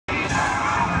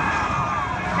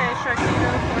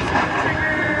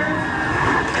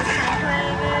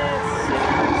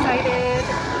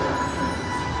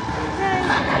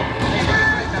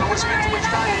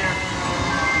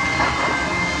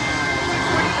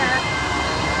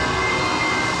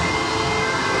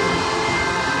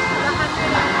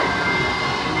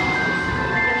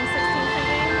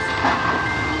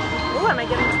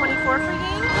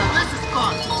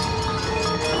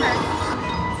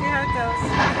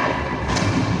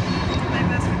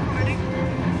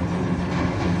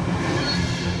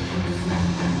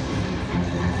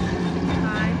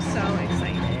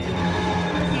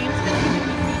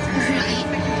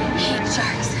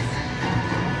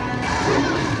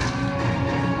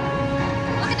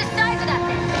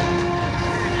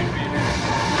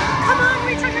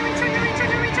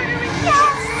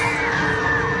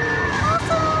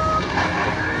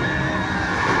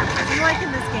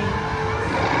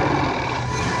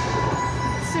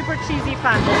cheesy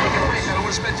fun. I don't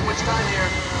want to spend too much time here.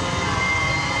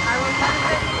 I will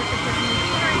love it with the Disney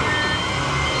trainer.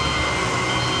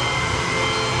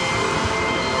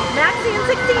 Maxie and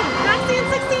 16! Maxie and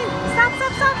 16! Stop,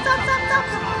 stop, stop, stop, stop, stop!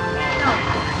 No.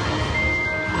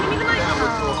 Give me the mic. Oh,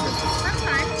 that's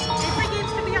fine. Free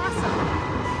games can be awesome. I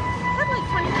have like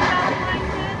 $22 line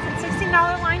hits and $16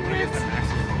 line hits.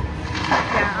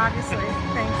 Yeah, obviously.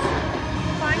 Thanks.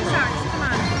 Flying Sharks, come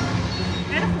on.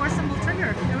 And a forcible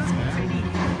trigger. It was pretty.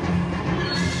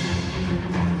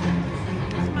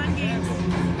 Come on, games.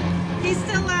 He's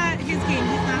still at his game.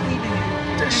 He's not leaving it.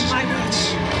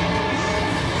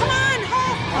 Come on,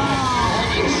 Hulk! Oh.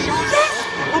 Yes!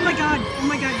 Oh my god,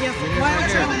 yes.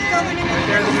 Wild Shell and filling in the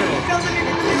middle. Filling in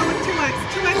the middle with 2x.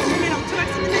 2x in the middle, 2x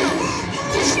in the middle.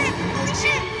 Holy shit! Holy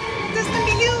shit! This is gonna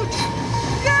be huge!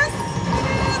 Yes!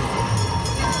 Yes!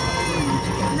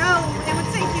 No, it would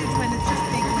say huge when it's just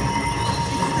big when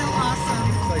it's still awesome.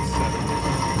 It's like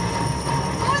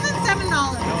 $7. More than $7. Come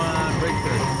on, break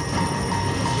through.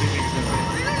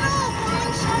 I don't know,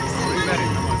 Flying Sharks and What are you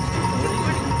betting? How much?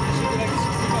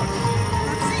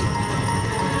 Let's see.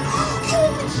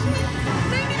 Holy shit!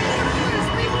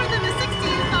 $94! Way more than the 60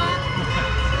 you thought.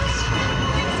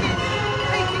 Thanks, kid.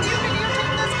 Hey, can you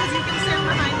videotape this? Because you can stand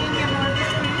behind me and get more of the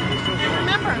screen. And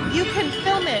remember, you can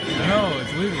film it. No,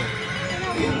 it's legal.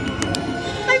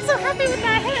 I'm so happy with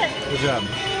that hit. Good job.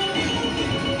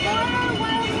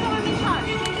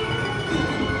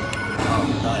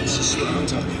 Oh, nice. This is what I'm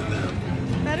talking about.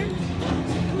 Better?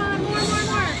 Come on, more.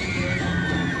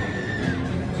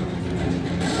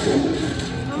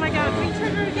 Oh my god,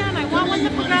 Retrigger again. I want one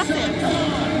with progressive.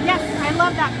 Yes, I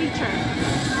love that feature.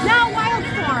 Now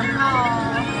Wildstorm.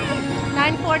 Oh,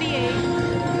 948.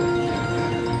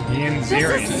 Ian This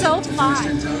Ziering. is so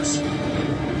fun.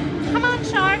 Come on,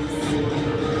 Sharks.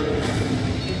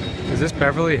 Is this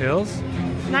Beverly Hills?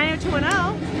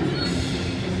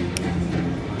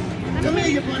 90210. Come here,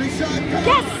 you bunny shot.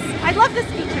 Yes, I love this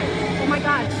feature. Oh my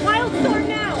god, Wildstorm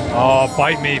now. Oh,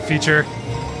 bite me feature.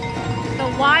 The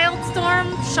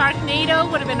Wildstorm Sharknado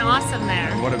would have been awesome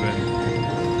there. Would have been.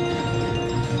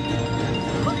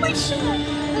 Holy shit! I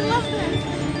love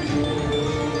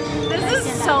this. This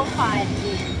is so fun.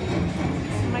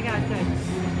 Oh my god, good.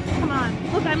 Come on.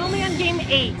 Look, I'm only on game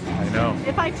 8. I know.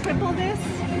 If I triple this,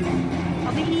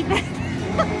 I'll be even.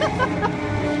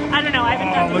 I don't know, I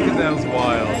haven't done Oh, look it at yet. those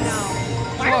wilds.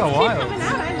 I know. There's a lot of Keep wilds. coming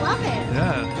out. I love it.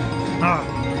 Yeah. Ah,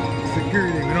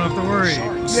 security. We don't have to worry. I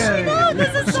know,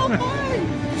 this is so fun.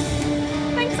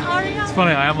 Thanks, Aria. It's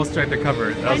funny. I almost tried to cover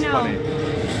it. That was I know. funny.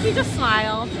 He just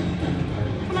smiled.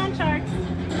 Come on, Sharks.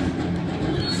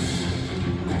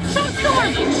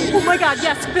 Sharkstorm! Oh my god,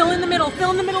 yes, fill in the middle.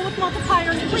 Fill in the middle with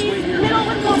multipliers, please. Middle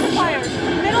with multipliers.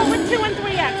 Middle with 2 and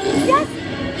 3x. Yes!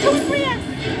 2 and 3x.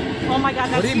 Oh my god,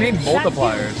 that's What do you mean huge. That's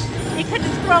multipliers? huge. It could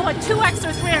just throw a 2x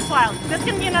or 3x wild. This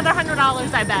can be another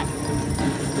 $100, I bet.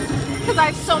 Because I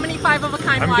have so many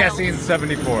 5-of-a-kind I'm wilds. guessing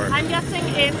 74. I'm guessing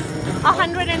it's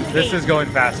 108. This is going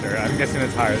faster. I'm guessing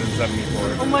it's higher than 74.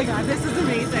 Oh my god, this is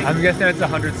amazing. I'm guessing it's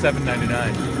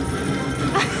 107.99.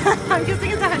 I'm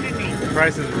guessing it's 108. The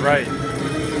price is right.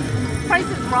 Price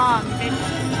is wrong, bitch.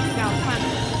 No, come on.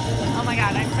 Oh my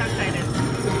god, I'm so excited.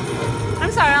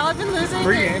 I'm sorry, I've been losing.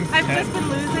 Free game. I've just been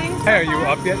losing. So Hey, are you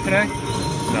far. up yet today?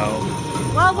 No.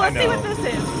 Well, we'll I see know. what this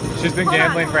is. She's been Hold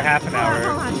gambling on, for half an hour.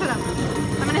 Hold on, shut up.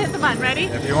 I'm gonna hit the button. Ready?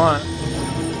 If you want.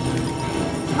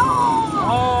 Oh,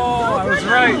 Oh, I was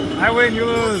right. I win, you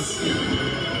lose.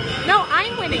 No,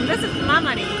 I'm winning. This is my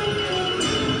money.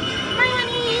 My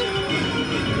money.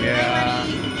 Yeah.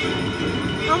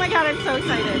 Oh my god, I'm so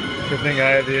excited. Good thing I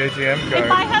had the ATM card.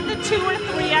 If I had the 2 or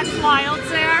 3x wilds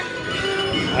there,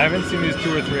 I haven't seen these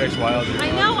 2 or 3x wilds yet.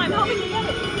 I know, I'm hoping to get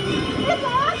it. It's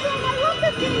awesome! I love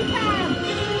this game tab!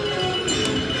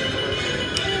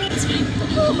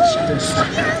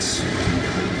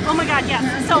 Oh my god,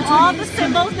 yes. So all the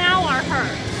symbols now are her.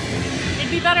 It'd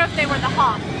be better if they were the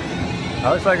hawk. That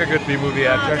looks like a good B-movie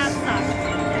actress. That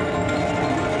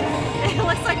sucks. It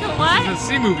looks like a what? She's a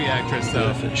C-movie actress,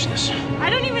 though. Finish this. I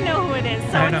don't even know who it is,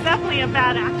 so I it's know. definitely a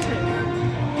bad actress.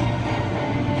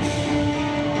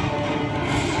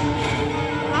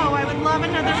 Oh, I would love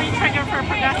another retrigger for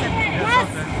progressive. Yes!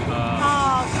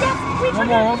 Oh, yes! Retrigger. One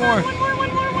more. One more.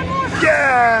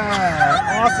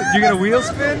 Yeah! Awesome. Did you get a wheel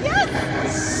spin?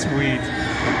 Yes! Sweet.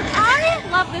 I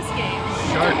love this game.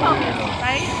 Sharknado. Focus,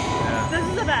 right? Yeah. This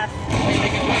is the best. I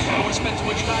don't want to spend too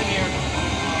much time here.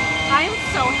 I am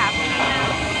so happy right now.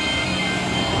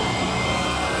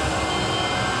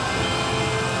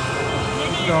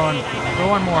 Keep going. Go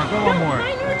one more. Go one more.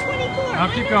 924. Now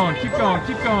keep going. Keep going.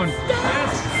 Keep going.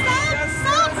 Stop!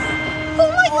 Stop! Oh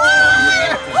my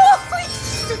god!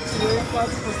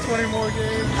 spots plus 20 more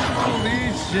games.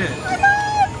 Holy shit.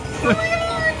 Oh my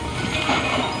god! Oh my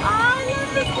god! I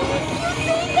love this game. You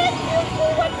see this? You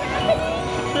see what's happening?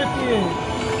 58.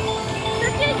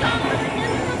 $58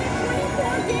 and another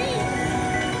 24 games.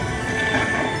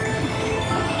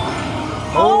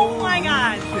 Oh my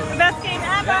god. The best game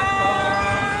ever.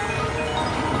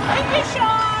 Thank you,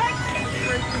 Shark.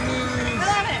 Breaking news. I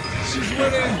love it. She's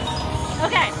winning.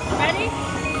 Okay, ready?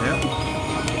 Yep.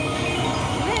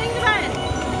 Hitting the button.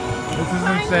 This is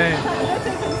insane. This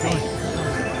is insane.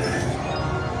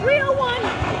 301,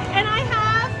 and I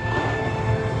have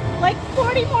like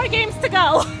 40 more games to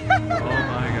go. Oh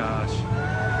my gosh.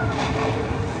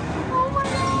 Oh my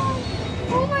god.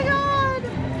 Oh my god.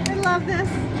 I love this.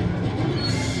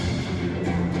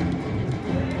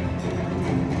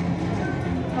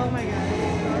 Oh my god.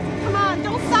 Come on,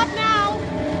 don't stop now.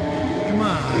 Come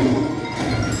on.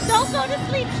 Don't go to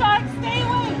sleep, Shark. Stay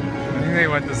awake. I think they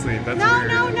went to sleep. That's No,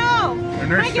 weird. no, no. They're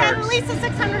nurse I get at sharks. least a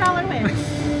 $600 win.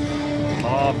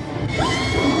 Off.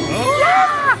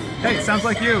 Yeah! Hey, it sounds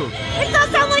like you. It does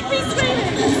sound like me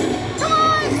screaming. Come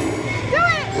on. Do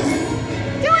it.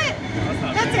 Do it.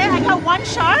 That's it. I got one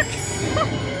shark.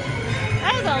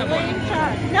 That is a lame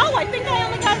shark. No, I think I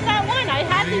only got that one. I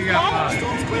had You these got wilds.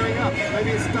 Storm's clearing up.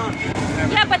 Maybe it's done.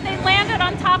 Yeah, but they landed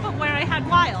on top of where I had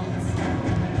wilds.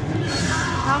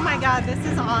 Oh my god, this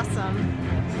is awesome.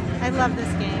 I love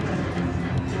this game.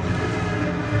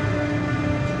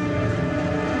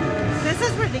 This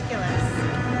is ridiculous.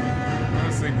 I'm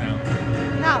gonna sleep now.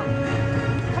 No.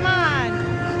 Come on.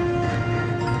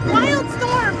 Wild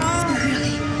storm. Oh.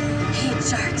 Really hate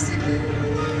sharks.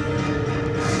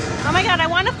 Oh my god, I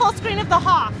want a full screen of the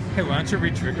Hawk. Hey, why don't you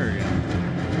retrigger again?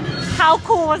 How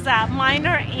cool was that?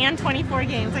 Minor and 24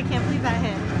 games. I can't believe that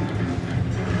hit.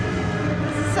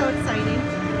 This is so exciting.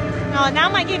 Oh, now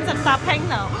my games have stopped paying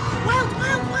though. Wild,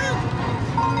 wild, wild.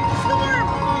 Storm.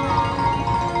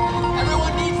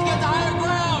 Everyone needs to get to higher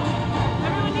ground.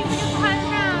 Everyone needs to get to higher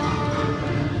ground.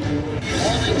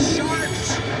 All these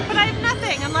sharks. But I have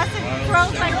nothing unless it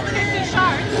throws like 50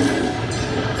 sharks.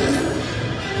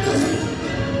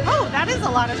 Oh, that is a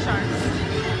lot of sharks.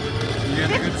 You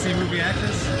got a good C-movie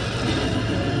actress?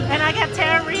 And I got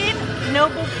Tara Reid, no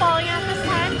boob falling out this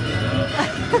time.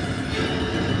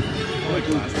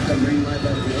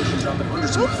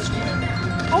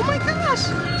 Oh my gosh!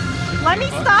 Let me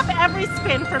stop every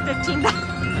spin for $15.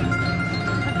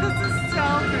 This is so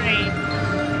great.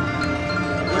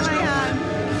 Oh my god.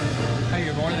 Hey,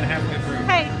 you're more than halfway through.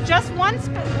 Hey, just one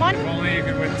spin, If only you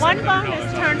could win one $700 bonus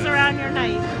off turns this. around your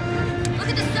night. Look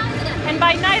at the size of that. And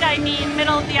by night I mean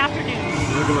middle of the afternoon.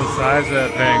 Look at the size of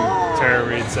that thing, Tara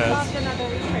Reid says. Loved another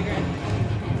retrigger.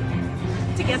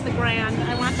 To get the grand.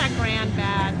 I want that grand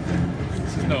bad.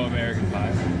 This is no American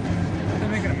Pie. They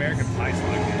make an American Pie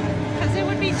slug game. Because it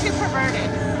would be too perverted.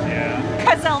 Yeah.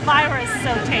 Because Elvira is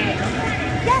so tame.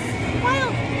 Yes!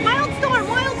 Wild! Wild storm!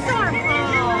 Wild storm!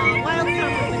 Oh, wild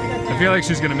storm would have been good. I feel like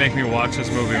she's gonna make me watch this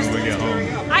movie when we get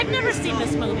home. I've never seen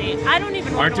this movie. I don't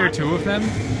even want Aren't to there watch 2 of them?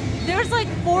 it. There's like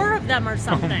 4 of them or Oh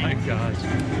something. my gosh.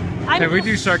 I'm, Hey, we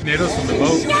do Sharknadoes from the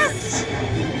boat. Yes!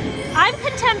 I'm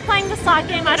content playing the slot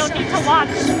game. I don't need to watch.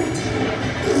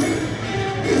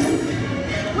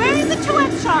 Where are the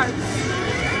 2X sharks?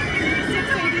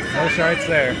 687. No sharks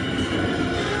there.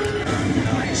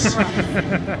 Nice.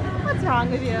 What's wrong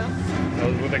with you? That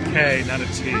was with a K, not a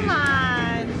T. Come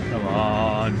on. Come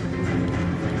on.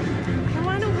 I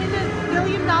want to win $1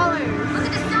 billion. Look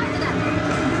at the size of that.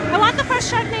 I want the first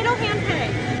Sharknado hand pay.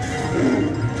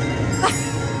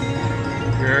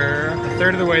 You're a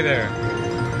third of the way there.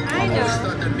 I Almost know.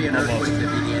 thought there'd be an earthquake that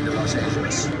began to Los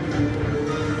Angeles.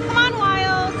 Come on,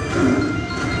 Wild.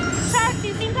 Sharks,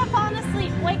 you seem to have fallen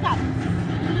asleep. Wake up.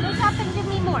 Wake up and give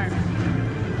me more.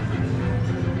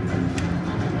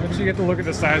 Why don't you get to look at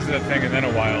the size of that thing and then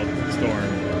a wild storm?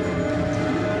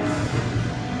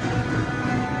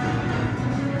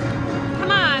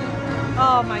 Come on.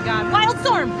 Oh my god. Wild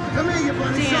storm. Come here, you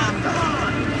bunny Damn. shark. Come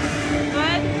on.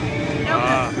 Good. No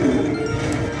good.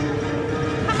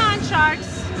 Come on, sharks.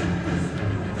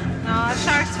 No,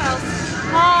 sharks fell.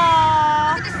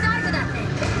 Oh. Look at the size of that thing.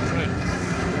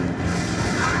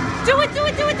 Do it, do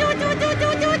it, do it, do it, do it, do it, do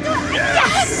it, do it, do it.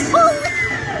 Yes! Holy.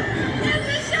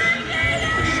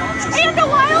 And a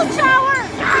wild shower!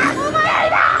 Oh my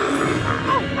god!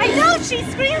 I know, she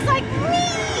screams like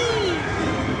me!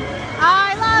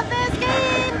 I love this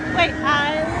game! Wait,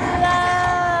 I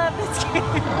love this game.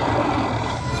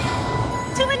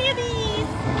 Too many of these!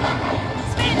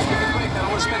 Spin! Quick, I don't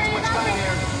want to spend too much time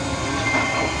here.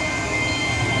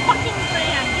 Fucking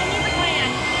grand! Give me the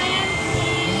grand! Grand!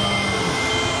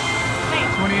 Wait,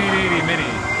 2880 mini.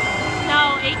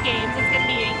 8 games. It's gonna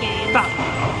be 8 games. Stop.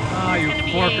 Oh, you It's gonna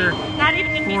be forker. 8. Not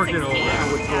even gonna Fork be it 16. over.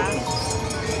 Yeah.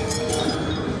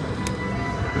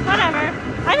 Whatever.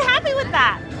 I'm happy with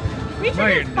that.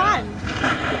 Retriggers you're fun.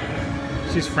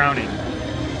 She's frowning.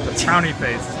 The frowny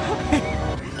face.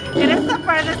 It is the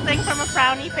furthest thing from a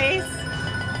frowny face.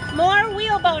 More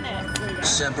wheel bonus.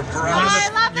 Semper Oh, Paratus. I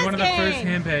love You're one this of the first game.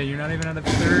 hand pay. You're not even on the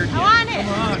third yet. I want it.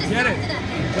 Come on, get it.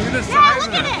 Look at the Yeah, size look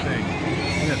of at that it. thing.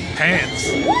 Look at pants.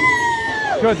 Woo!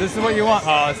 Good, this is what you want.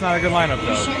 Oh, it's not a good lineup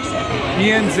though.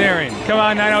 Ian Zarin. Come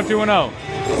on, 90210.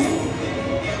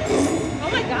 Oh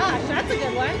my gosh, that's a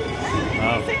good one.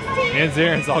 Oh, 16. Ian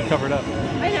Zarin's all covered up.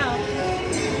 I know.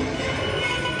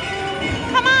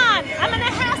 Come on, I'm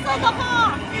gonna hassle the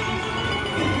hawk.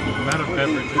 Amount of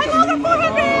beverages. I love the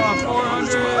 400. Oh,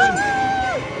 400.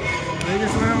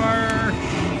 Biggest win of our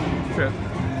trip.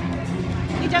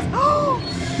 You just, oh,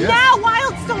 Yes. now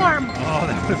Wildstorm. Oh,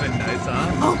 that would have been nice,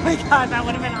 huh? Oh my god, that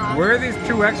would have been awesome. Where are these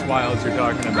 2X wilds you're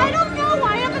talking about? I don't know,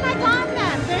 why haven't I gotten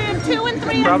them? They're in 2 and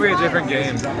 3. Probably a and different 5.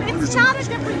 game. It's not a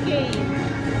different game.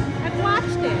 I've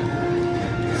watched it.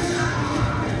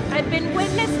 I've been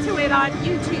witness to it on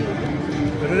YouTube.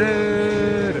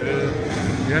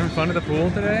 You having fun at the pool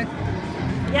today?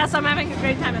 Yes, I'm having a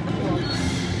great time at the pool.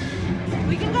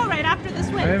 We can go right after this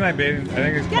I win. think my bathing. I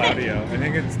think it's Get it. cloudy out. I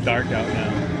think it's dark out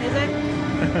now. Is it?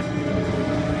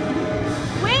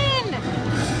 Win!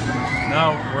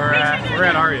 No, we're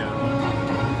at Aria.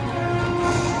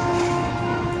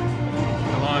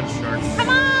 Come on, sharks. Come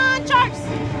on, sharks!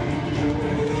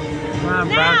 Come on,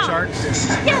 Now. brown sharks.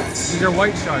 Yes! These are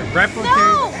white sharks. Replicate.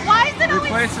 No! Why is it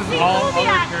always Replaces the all movie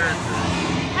other actors?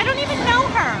 characters. I don't even know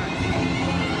her.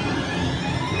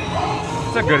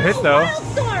 It's a good hit though.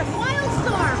 Wildstorm!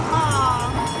 Wildstorm! Aw,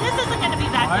 this isn't going to be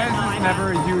that Why good. is though, I this bet. never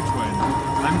a huge win?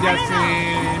 I'm I don't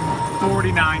guessing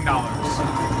 $49.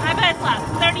 I bet it's less.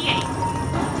 38.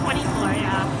 24,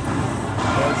 yeah.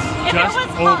 If Just it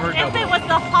was over if double. it was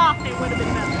the Hawk, it would have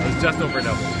been better. It was just over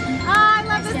double. I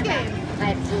love this game.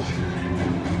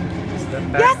 Step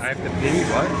back. Yes. I have to pee.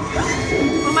 What?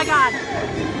 Oh my god.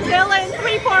 Still in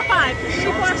 3, 4, 5. 3,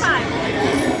 4,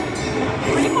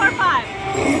 5. 3, 4, 5.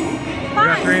 We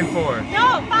got 3 and 4.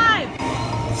 No, 5.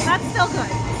 That's still good.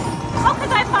 Oh,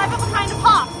 because I have 5 of a kind of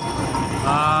Hawk.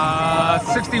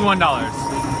 $61.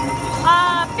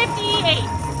 58.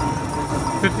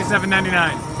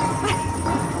 $57.99.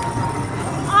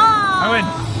 Oh. I win.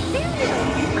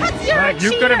 Because you're a You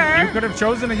cheater. could have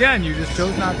chosen again. You just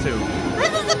chose not to.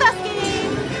 This is the best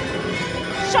game.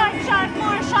 Shark, shark,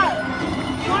 more shark.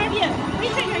 More of you.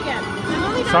 Retrigger again. I'm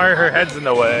only done. Sorry, her head's in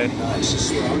the way.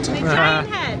 Nice. My giant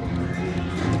head.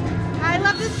 I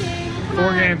love this game. Come 4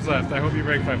 on. games left. I hope you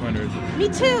break 500. Me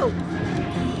too.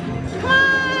 Come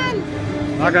on.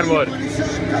 Knock on wood.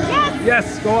 Yes.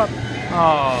 Yes, go up.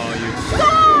 Oh, you.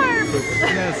 Storm.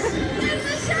 Yes.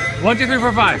 1, 2, 3,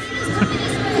 4, 5.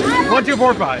 1, 2,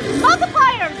 4, 5.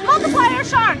 Multipliers. Multiplier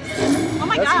sharks. Oh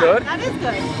my That's god. good. That is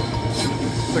good.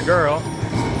 It's a girl.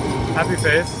 Happy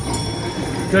face.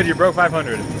 Good, you broke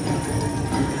 500.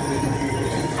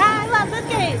 I love this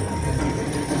game.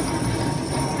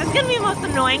 It's gonna be the most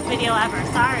annoying video ever.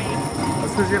 Sorry.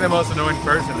 That's because you're the most annoying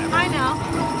person ever. I know.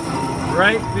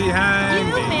 Right behind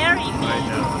You me. married me. I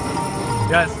know.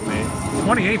 Yes, mate.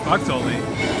 $28 only. I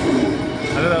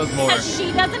thought that was more. Because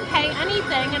she doesn't pay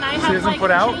anything, and I have doesn't like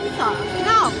put out? chainsaw.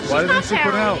 No, she's Why not doesn't she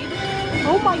put out? parodied.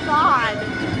 Oh my god.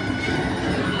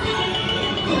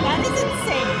 That is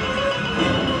insane.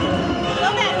 Go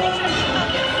back, make sure you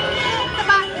focus. Hit the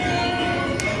button.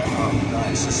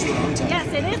 Nice. Yes,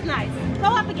 it is nice. Go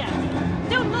up again.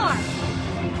 Do more.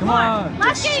 Come More. on.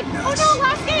 Last game. Oh no,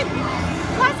 last game.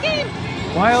 Last game.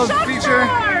 Wild Shark feature.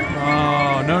 Storm.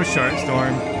 Oh, no shark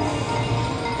storm.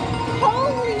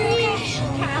 Holy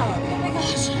cow. Oh my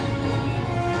gosh.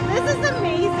 This is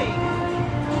amazing.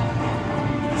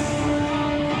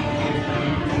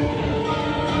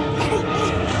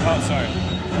 Oh, sorry.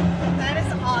 That is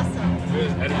awesome.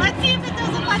 Let's see if it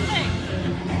does a fun thing.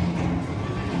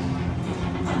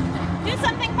 Do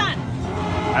something fun.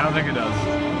 I don't think it does.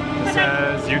 It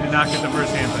says you did not get the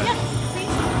first hand bet. Yes. See?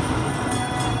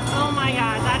 Oh my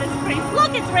god, that is crazy.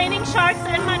 Look, it's raining sharks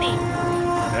and money.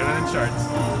 Better than sharks.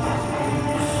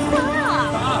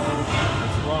 Stop.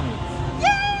 What's wrong with you?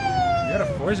 Yay! You got a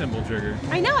 4-symbol trigger.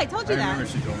 I know, I told I you that. remember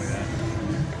she told me that.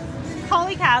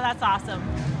 Holy cow, that's awesome.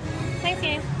 Thanks,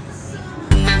 game.